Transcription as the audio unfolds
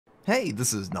Hey,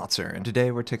 this is Notser, and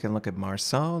today we're taking a look at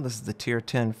Marceau. This is the Tier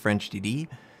 10 French DD.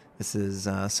 This is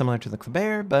similar to the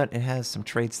Kleber, but it has some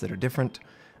traits that are different.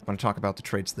 I want to talk about the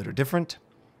traits that are different,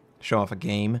 show off a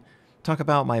game, talk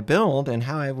about my build and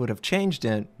how I would have changed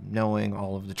it knowing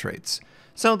all of the traits.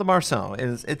 So the Marceau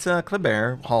it's a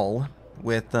Colbert hull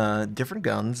with different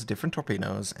guns, different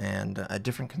torpedoes, and a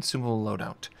different consumable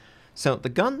loadout. So the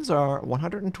guns are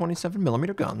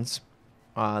 127mm guns.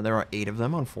 There are 8 of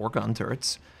them on 4 gun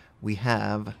turrets. We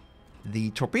have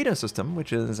the torpedo system,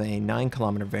 which is a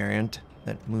 9-kilometer variant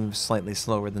that moves slightly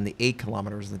slower than the 8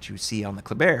 kilometers that you see on the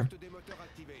Kleber.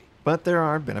 But there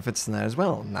are benefits to that as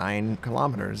well. 9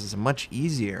 kilometers is a much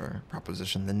easier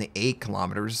proposition than the 8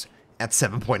 kilometers at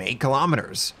 7.8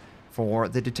 kilometers for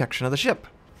the detection of the ship.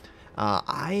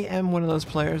 I am one of those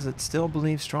players that still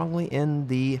believes strongly in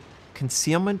the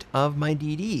concealment of my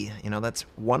DD. You know, that's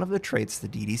one of the traits the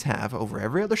DDs have over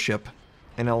every other ship,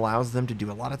 and it allows them to do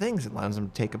a lot of things. It allows them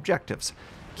to take objectives,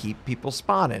 keep people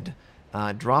spotted,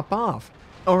 drop off,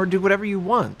 or do whatever you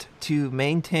want to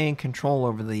maintain control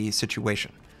over the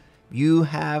situation. You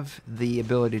have the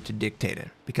ability to dictate it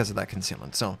because of that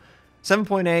concealment. So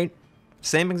 7.8,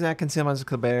 same exact concealment as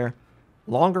Colbert.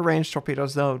 Longer range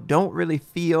torpedoes, though, don't really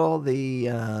feel the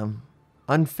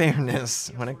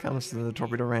unfairness when it comes to the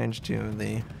torpedo range to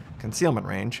the concealment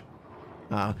range.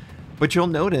 But you'll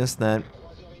notice that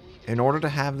in order to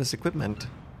have this equipment,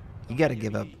 you got to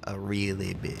give up a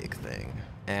really big thing.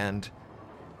 And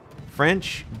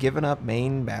French giving up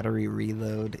main battery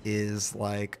reload is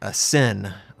like a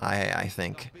sin, I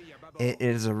think. It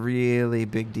is a really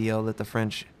big deal that the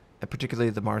French,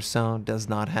 particularly the Marceau, does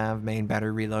not have main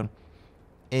battery reload.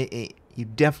 You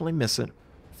definitely miss it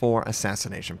for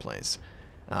assassination plays.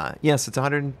 Yes, it's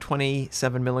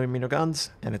 127mm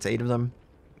guns, and it's 8 of them,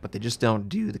 but they just don't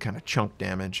do the kind of chunk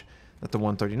damage that the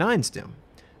 139s do.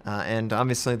 And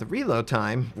obviously the reload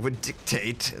time would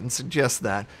dictate and suggest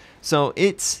that. So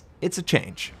it's a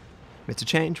change. It's a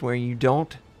change where you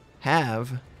don't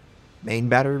have main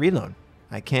battery reload.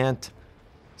 I can't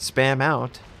spam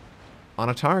out on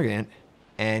a target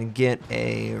and get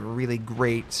a really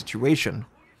great situation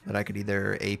that I could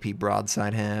either AP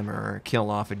broadside him or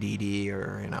kill off a DD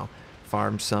or, you know,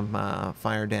 farm some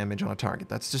fire damage on a target.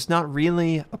 That's just not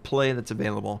really a play that's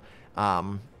available.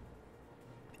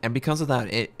 And because of that,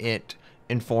 it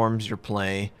informs your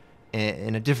play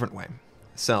in a different way.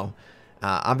 So,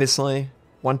 obviously,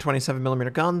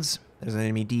 127mm guns. There's an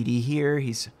enemy DD here.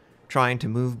 He's trying to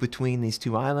move between these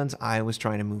 2 islands. I was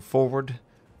trying to move forward.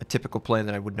 A typical play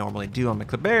that I would normally do on my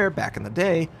Kleber back in the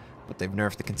day, but they've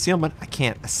nerfed the concealment. I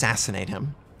can't assassinate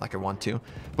him like I want to,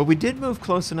 but we did move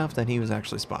close enough that he was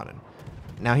actually spotted.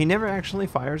 Now, he never actually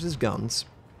fires his guns,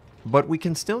 but we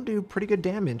can still do pretty good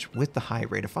damage with the high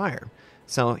rate of fire.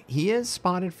 So he is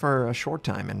spotted for a short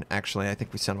time, and actually I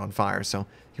think we set him on fire, so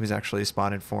he was actually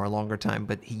spotted for a longer time,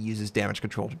 but he uses damage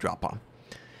control to drop on.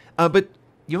 But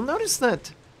you'll notice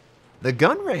that the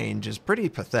gun range is pretty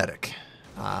pathetic.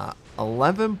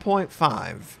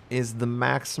 11.5 is the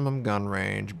maximum gun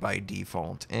range by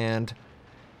default, and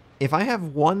if I have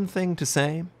one thing to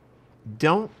say,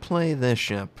 don't play this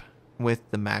ship with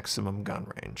the maximum gun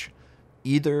range.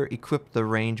 Either equip the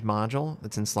range module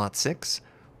that's in slot 6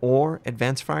 or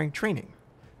advanced firing training.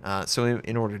 So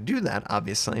in order to do that,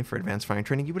 obviously, for advanced firing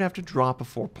training, you would have to drop a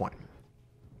 4-point.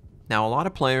 Now, a lot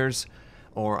of players,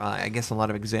 or I guess a lot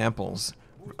of examples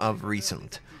of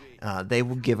recent, they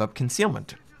will give up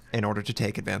concealment in order to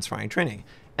take advanced firing training.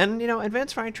 And, you know,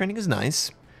 advanced firing training is nice.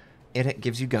 It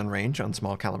gives you gun range on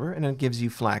small caliber, and it gives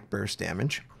you flak burst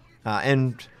damage.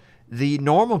 And the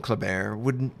normal Kleber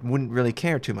wouldn't really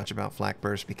care too much about flak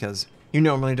burst because you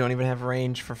normally don't even have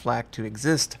range for flak to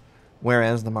exist.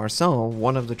 Whereas the Marceau,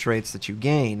 one of the traits that you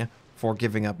gain for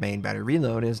giving up main battery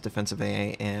reload is defensive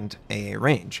AA and AA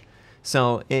range.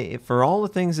 So for all the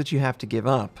things that you have to give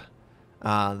up,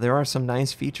 there are some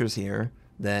nice features here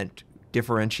that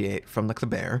differentiate from the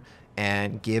Kleber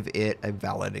and give it a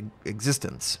valid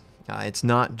existence. It's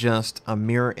not just a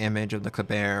mirror image of the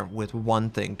Kleber with one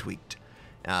thing tweaked.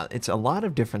 It's a lot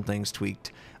of different things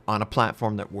tweaked on a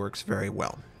platform that works very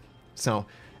well. So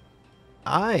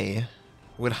I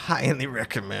would highly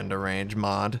recommend a range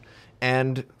mod.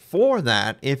 And for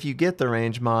that, if you get the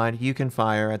range mod, you can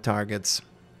fire at targets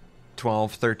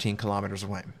 12, 13 kilometers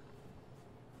away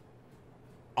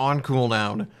on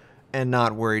cooldown and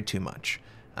not worry too much.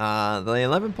 The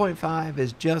 11.5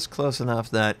 is just close enough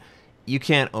that you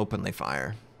can't openly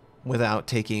fire without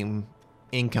taking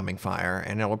incoming fire,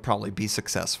 and it will probably be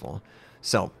successful.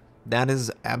 So that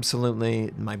is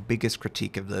absolutely my biggest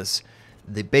critique of this.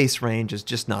 The base range is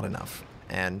just not enough,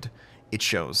 and it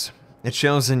shows. It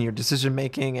shows in your decision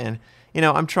making, and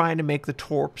I'm trying to make the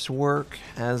torps work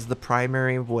as the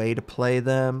primary way to play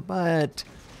them, but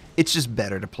it's just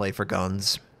better to play for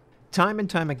guns. Time and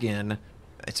time again,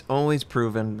 it's always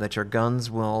proven that your guns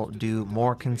will do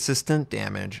more consistent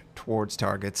damage towards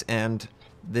targets, and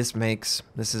this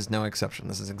is no exception.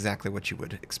 This is exactly what you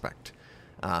would expect.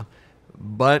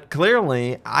 But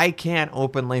clearly, I can't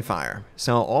openly fire.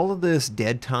 So all of this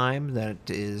dead time that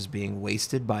is being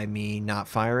wasted by me not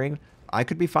firing, I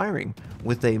could be firing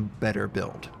with a better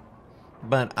build.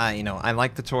 But I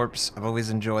like the torps. I've always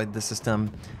enjoyed the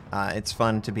system. It's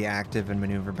fun to be active and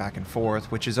maneuver back and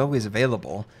forth, which is always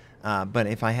available. But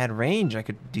if I had range, I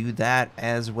could do that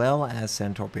as well as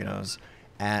send torpedoes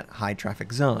at high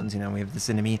traffic zones. We have this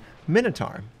enemy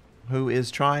Minotaur, who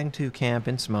is trying to camp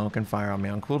and smoke and fire on me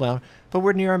on cooldown, but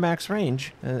we're near our max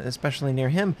range, especially near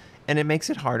him, and it makes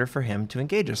it harder for him to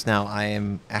engage us. Now, I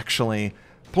am actually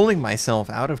pulling myself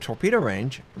out of torpedo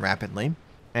range rapidly,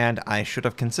 and I should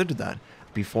have considered that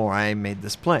before I made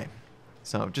this play.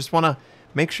 So just want to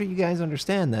make sure you guys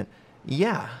understand that,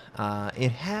 yeah,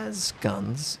 it has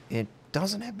guns, it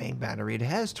doesn't have main battery, it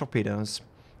has torpedoes,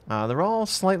 they're all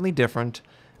slightly different,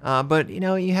 but,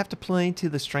 you have to play to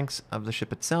the strengths of the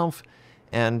ship itself.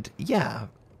 And, yeah,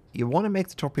 you want to make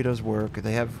the torpedoes work.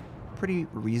 They have pretty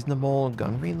reasonable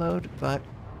gun reload, but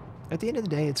at the end of the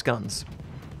day, it's guns.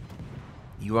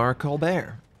 You are a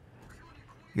Colbert.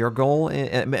 Your goal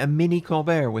is a mini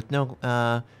Colbert with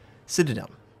no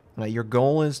citadel. Your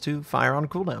goal is to fire on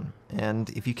cooldown. And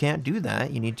if you can't do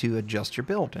that, you need to adjust your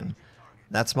build. And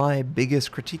that's my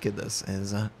biggest critique of this,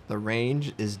 is the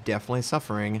range is definitely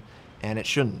suffering. And it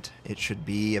shouldn't. It should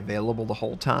be available the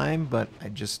whole time, but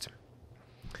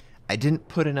I didn't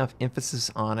put enough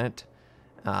emphasis on it.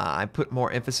 I put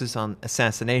more emphasis on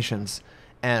assassinations,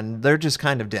 and they're just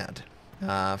kind of dead.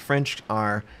 French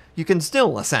you can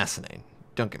still assassinate,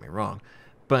 don't get me wrong,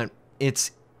 but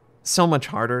it's so much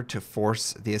harder to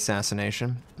force the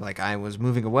assassination. Like, I was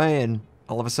moving away, and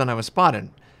all of a sudden I was spotted.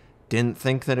 Didn't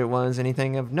think that it was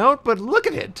anything of note, but look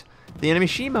at it! The enemy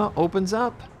Shima opens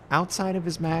up outside of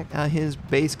his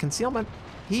base concealment.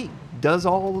 He does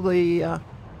all the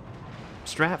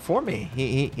strat for me.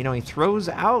 He throws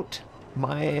out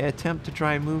my attempt to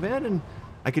try and move in, and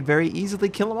I could very easily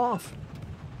kill him off.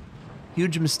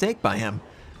 Huge mistake by him,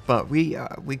 but we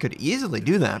could easily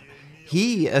do that.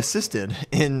 He assisted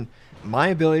in my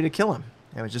ability to kill him.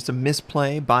 It was just a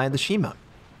misplay by the Shima,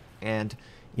 and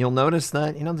you'll notice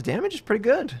that the damage is pretty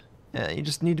good. You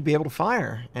just need to be able to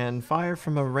fire, and fire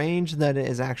from a range that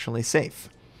is actually safe,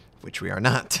 which we are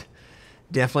not.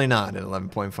 Definitely not at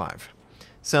 11.5.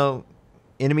 So,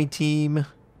 enemy team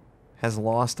has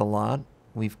lost a lot.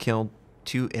 We've killed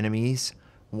 2 enemies,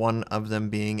 one of them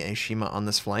being a Shima on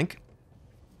this flank,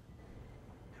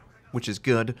 which is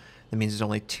good. That means there's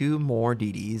only 2 more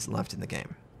DDs left in the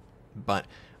game. But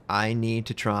I need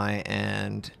to try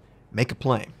and make a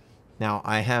play. Now,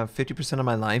 I have 50% of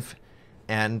my life,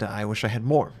 and I wish I had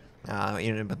more.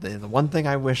 But the one thing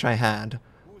I wish I had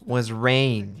was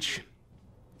range.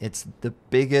 It's the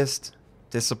biggest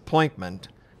disappointment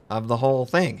of the whole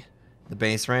thing. The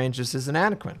base range just isn't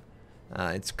adequate.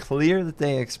 It's clear that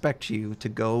they expect you to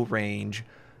go range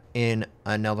in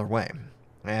another way.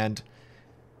 And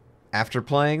after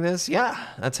playing this, yeah,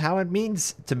 that's how it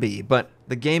means to be. But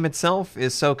the game itself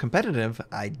is so competitive,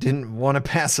 I didn't want to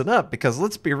pass it up, because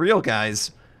let's be real,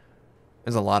 guys.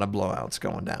 There's a lot of blowouts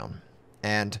going down.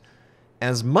 And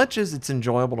as much as it's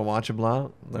enjoyable to watch a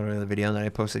blowout, literally the video that I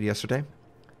posted yesterday,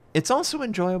 it's also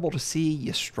enjoyable to see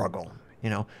you struggle.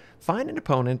 Find an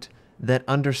opponent that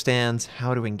understands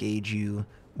how to engage you,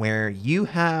 where you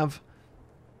have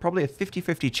probably a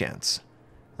 50-50 chance.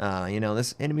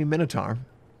 This enemy Minotaur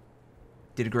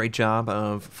did a great job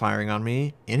of firing on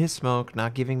me in his smoke,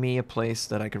 not giving me a place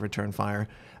that I could return fire.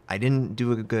 I didn't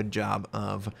do a good job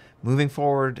of moving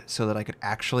forward so that I could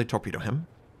actually torpedo him.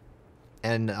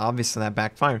 And obviously that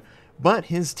backfired. But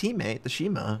his teammate, the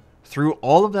Shima, threw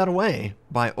all of that away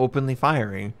by openly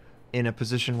firing in a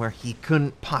position where he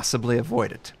couldn't possibly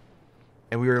avoid it.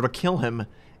 And we were able to kill him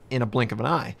in a blink of an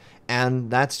eye.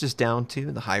 And that's just down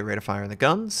to the high rate of fire of the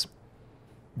guns,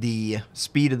 the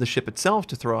speed of the ship itself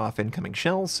to throw off incoming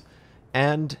shells,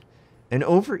 and an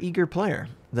overeager player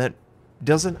that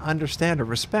doesn't understand or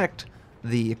respect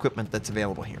the equipment that's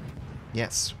available here.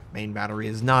 Yes, main battery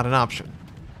is not an option,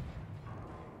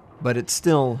 but it's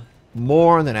still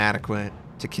more than adequate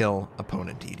to kill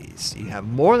opponent DDs. You have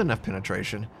more than enough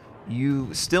penetration.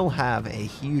 You still have a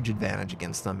huge advantage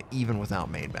against them, even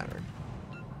without main battery.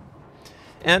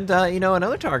 And,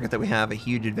 another target that we have a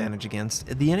huge advantage against,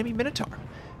 the enemy Minotaur.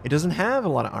 It doesn't have a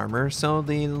lot of armor, so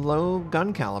the low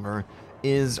gun caliber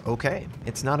is okay.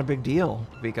 It's not a big deal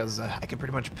because I can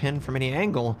pretty much pin from any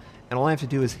angle, and all I have to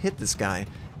do is hit this guy.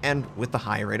 And with the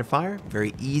high rate of fire,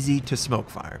 very easy to smoke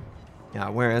fire.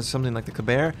 Whereas something like the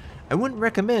Colbert, I wouldn't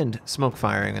recommend smoke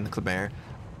firing in the Colbert.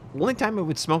 The only time I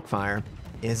would smoke fire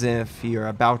is if you're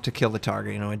about to kill the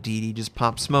target. You know, a DD just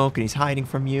pops smoke and he's hiding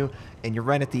from you, and you're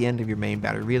right at the end of your main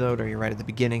battery reload, or you're right at the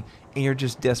beginning, and you're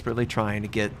just desperately trying to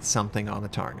get something on the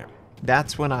target.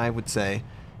 That's when I would say,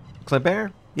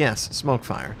 Kleber, yes, smoke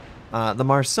fire. The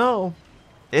Marceau,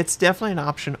 it's definitely an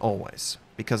option always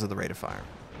because of the rate of fire.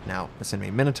 Now, this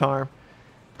enemy Minotaur,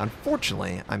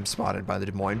 unfortunately, I'm spotted by the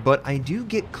Des Moines, but I do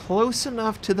get close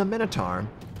enough to the Minotaur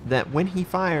that when he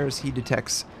fires, he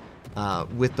detects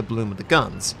with the bloom of the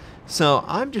guns. So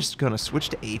I'm just going to switch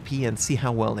to AP and see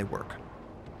how well they work.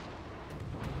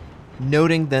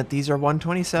 Noting that these are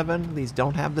 127, these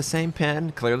don't have the same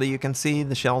pin. Clearly you can see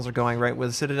the shells are going right where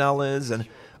the Citadel is, and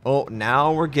oh,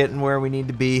 now we're getting where we need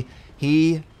to be.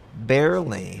 He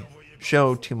barely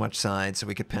showed too much side so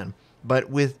we could pin. But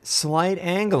with slight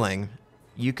angling,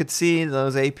 you could see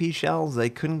those AP shells, they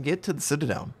couldn't get to the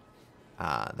Citadel.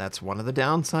 That's one of the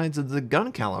downsides of the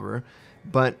gun caliber,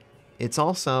 but it's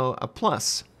also a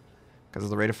plus. Because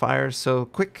the rate of fire is so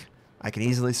quick, I can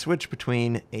easily switch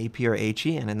between AP or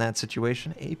HE, and in that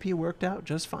situation, AP worked out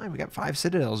just fine. We got 5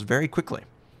 Citadels very quickly.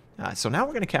 So now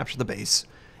we're going to capture the base,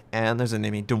 and there's an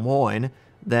enemy Des Moines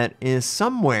that is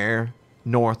somewhere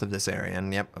north of this area,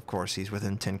 and yep, of course, he's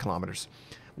within 10 kilometers.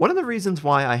 One of the reasons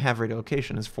why I have radio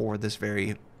location is for this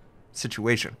very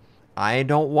situation. I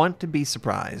don't want to be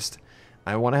surprised.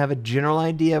 I want to have a general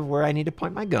idea of where I need to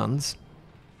point my guns.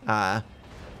 There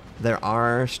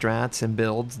are strats and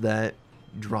builds that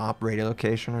drop radio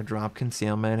location or drop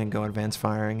concealment and go advanced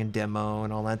firing and demo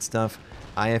and all that stuff.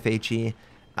 IFHE.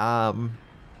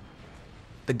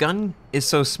 The gun is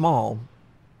so small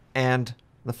and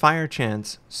the fire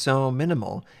chance so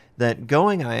minimal that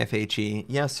going IFHE,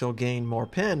 yes, you'll gain more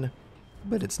pin,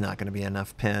 but it's not going to be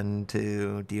enough pin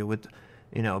to deal with,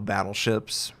 you know,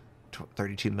 battleships,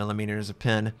 32 millimeters of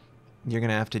pin. You're going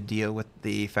to have to deal with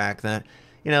the fact that,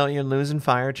 you know, you're losing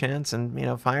fire chance, and, you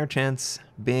know, fire chance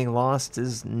being lost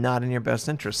is not in your best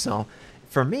interest. So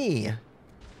for me,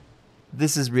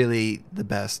 this is really the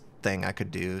best thing I could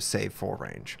do, save for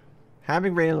range.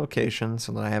 Having radio location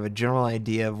so that I have a general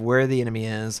idea of where the enemy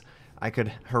is, I could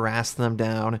harass them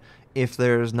down. If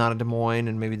there's not a Des Moines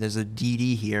and maybe there's a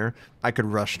DD here, I could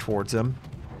rush towards him,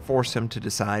 force him to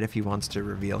decide if he wants to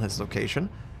reveal his location,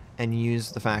 and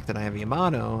use the fact that I have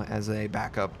Yamato as a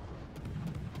backup.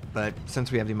 But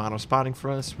since we have Yamato spotting for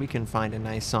us, we can find a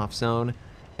nice soft zone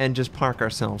and just park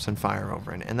ourselves and fire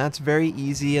over it. And that's very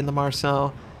easy in the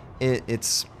Marceau.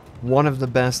 It's one of the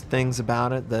best things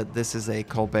about it, that this is a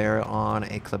Colbert on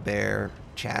a Kleber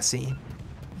chassis.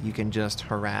 You can just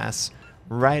harass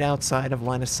right outside of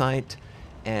line of sight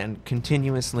and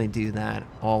continuously do that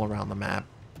all around the map.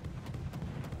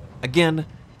 Again,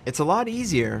 it's a lot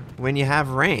easier when you have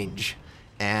range,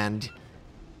 and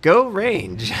go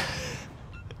range.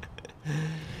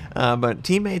 But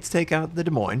teammates take out the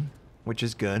Des Moines, which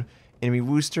is good. Enemy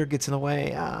Wooster gets in the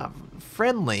way.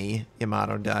 Friendly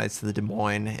Yamato dies to the Des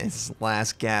Moines, his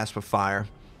last gasp of fire.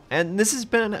 And this has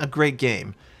been a great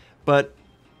game, but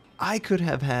I could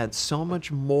have had so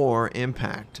much more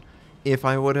impact if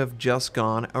I would have just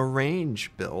gone a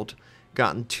range build,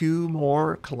 gotten 2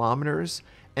 more kilometers,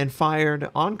 and fired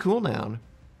on cooldown,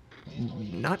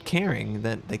 not caring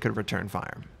that they could return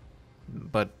fire.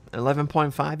 But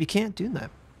 11.5, you can't do that.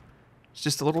 It's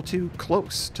just a little too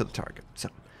close to the target. So,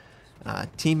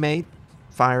 teammate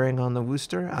firing on the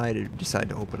Wooster, I decide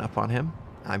to open up on him.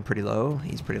 I'm pretty low,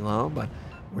 he's pretty low, but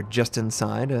we're just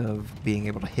inside of being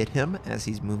able to hit him as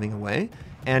he's moving away.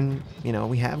 And, you know,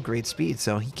 we have great speed,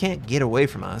 so he can't get away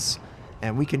from us,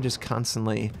 and we can just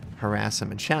constantly harass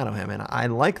him and shadow him, and I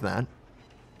like that.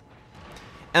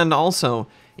 And also,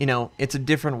 you know, it's a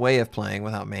different way of playing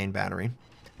without main battery.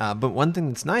 But one thing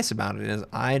that's nice about it is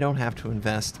I don't have to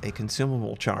invest a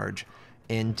consumable charge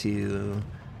into,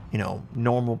 you know,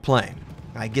 normal play.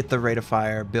 I get the rate of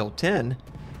fire built in,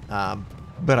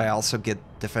 but I also get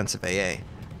defensive AA.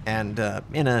 And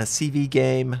in a CV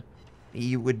game,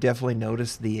 you would definitely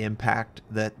notice the impact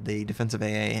that the defensive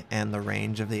AA and the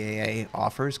range of the AA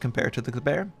offers compared to the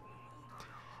Colbert.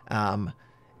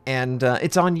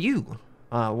 It's on you.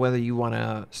 Whether you want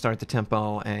to start the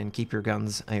tempo and keep your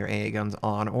guns, your AA guns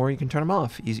on, or you can turn them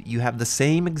off. You have the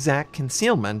same exact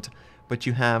concealment, but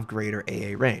you have greater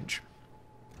AA range.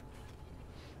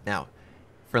 Now,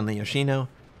 friendly Yoshino,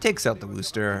 takes out the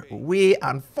Wooster. We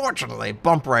unfortunately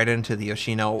bump right into the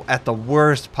Yoshino at the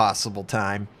worst possible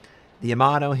time. The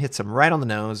Yamato hits him right on the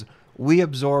nose. We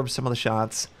absorb some of the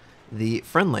shots. The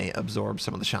friendly absorbs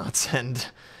some of the shots. And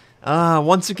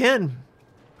once again,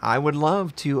 I would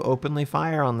love to openly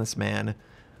fire on this man,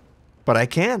 but I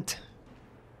can't.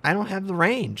 I don't have the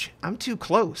range. I'm too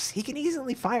close. He can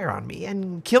easily fire on me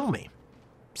and kill me.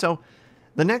 So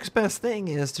the next best thing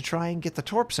is to try and get the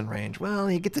torps in range. Well,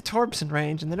 you get the torps in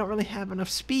range and they don't really have enough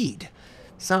speed.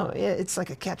 So it's like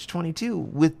a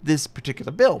catch-22 with this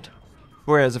particular build.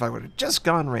 Whereas if I would have just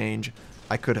gone range,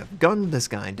 I could have gunned this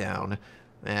guy down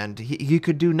and he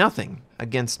could do nothing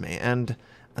against me. And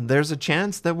there's a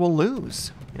chance that we'll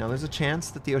lose. You know, there's a chance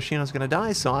that the Yoshino's going to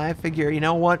die. So I figure, you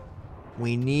know what?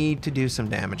 We need to do some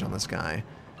damage on this guy.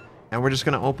 And we're just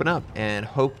going to open up and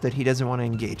hope that he doesn't want to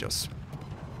engage us.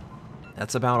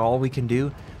 That's about all we can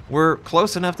do. We're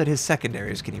close enough that his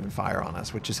secondaries can even fire on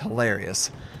us, which is hilarious.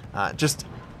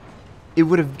 It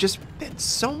would have just been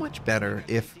so much better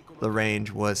if the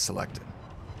range was selected.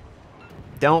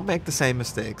 Don't make the same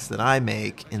mistakes that I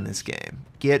make in this game.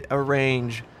 Get a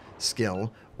range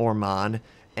skill or mod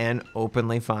and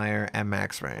openly fire at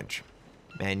max range.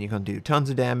 Man, you can do tons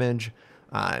of damage.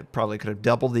 I probably could have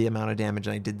doubled the amount of damage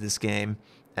I did this game.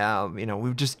 You know,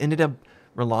 we've just ended up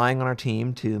relying on our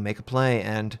team to make a play,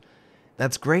 and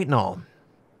that's great and all.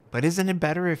 But isn't it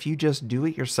better if you just do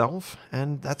it yourself?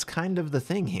 And that's kind of the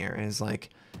thing here, is like,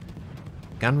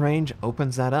 gun range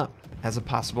opens that up as a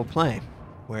possible play,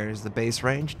 whereas the base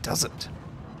range doesn't.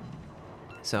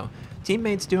 So,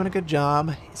 teammate's doing a good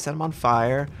job. He set him on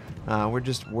fire. We're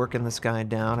just working this guy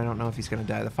down. I don't know if he's going to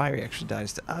die to the fire. He actually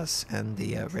dies to us and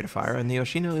the rate of fire. And the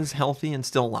Yoshino is healthy and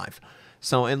still alive.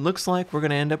 So it looks like we're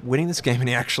going to end up winning this game. And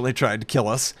he actually tried to kill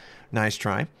us. Nice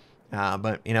try.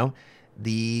 But, you know,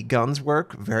 the guns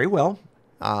work very well.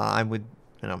 I would,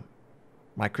 you know,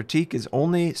 my critique is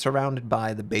only surrounded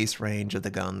by the base range of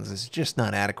the guns. It's just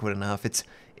not adequate enough. It's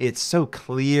so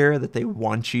clear that they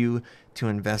want you to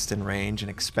invest in range and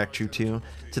expect you to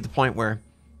the point where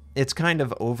it's kind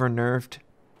of over-nerfed.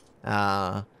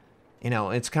 You know,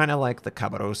 it's kind of like the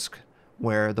Khabarovsk,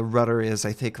 where the rudder is,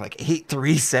 I think, like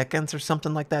 8.3 seconds or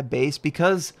something like that base,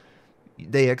 because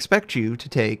they expect you to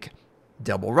take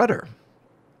double rudder.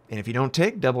 And if you don't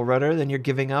take double rudder, then you're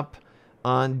giving up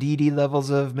on DD levels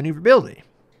of maneuverability.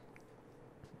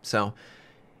 So,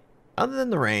 other than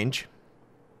the range,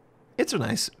 it's a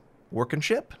nice working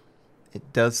ship.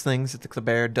 It does things that the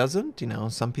Kleber doesn't. You know,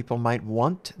 some people might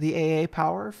want the AA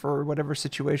power for whatever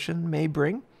situation may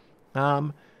bring.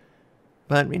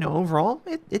 But, you know, overall,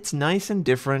 it's nice and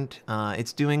different.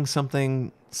 It's doing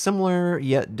something similar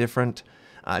yet different.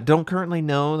 Don't currently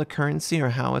know the currency or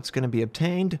how it's going to be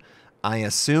obtained. I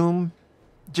assume,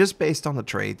 just based on the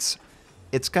traits,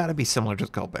 it's got to be similar to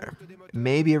the Colbert.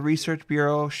 Maybe a research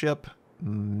bureau ship,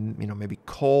 you know, maybe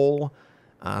coal,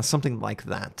 something like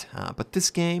that. But this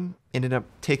game ended up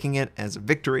taking it as a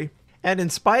victory. And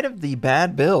in spite of the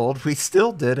bad build, we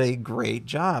still did a great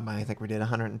job. I think we did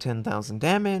 110,000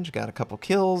 damage, got a couple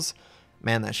kills.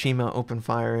 Man, that Shima open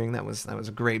firing, that was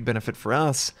a great benefit for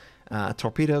us.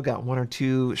 Torpedo got 1 or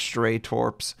 2 stray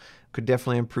torps. Could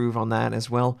definitely improve on that as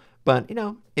well. But, you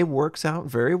know, it works out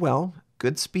very well.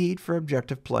 Good speed for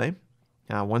objective play.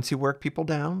 Once you work people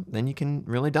down, then you can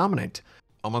really dominate.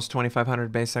 Almost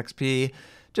 2,500 base XP.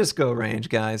 Just go range,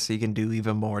 guys, so you can do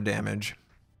even more damage.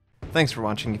 Thanks for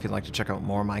watching. If you'd like to check out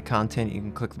more of my content, you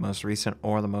can click the most recent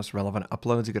or the most relevant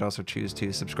uploads. You could also choose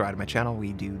to subscribe to my channel.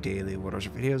 We do daily Notser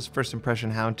videos, first impression,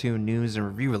 how-to, news, and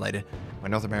review related. My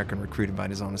North American recruit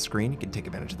invite is on the screen. You can take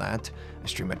advantage of that. I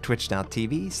stream at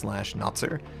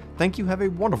twitch.tv/Notser. Thank you, have a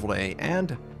wonderful day,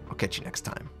 and I'll catch you next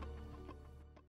time.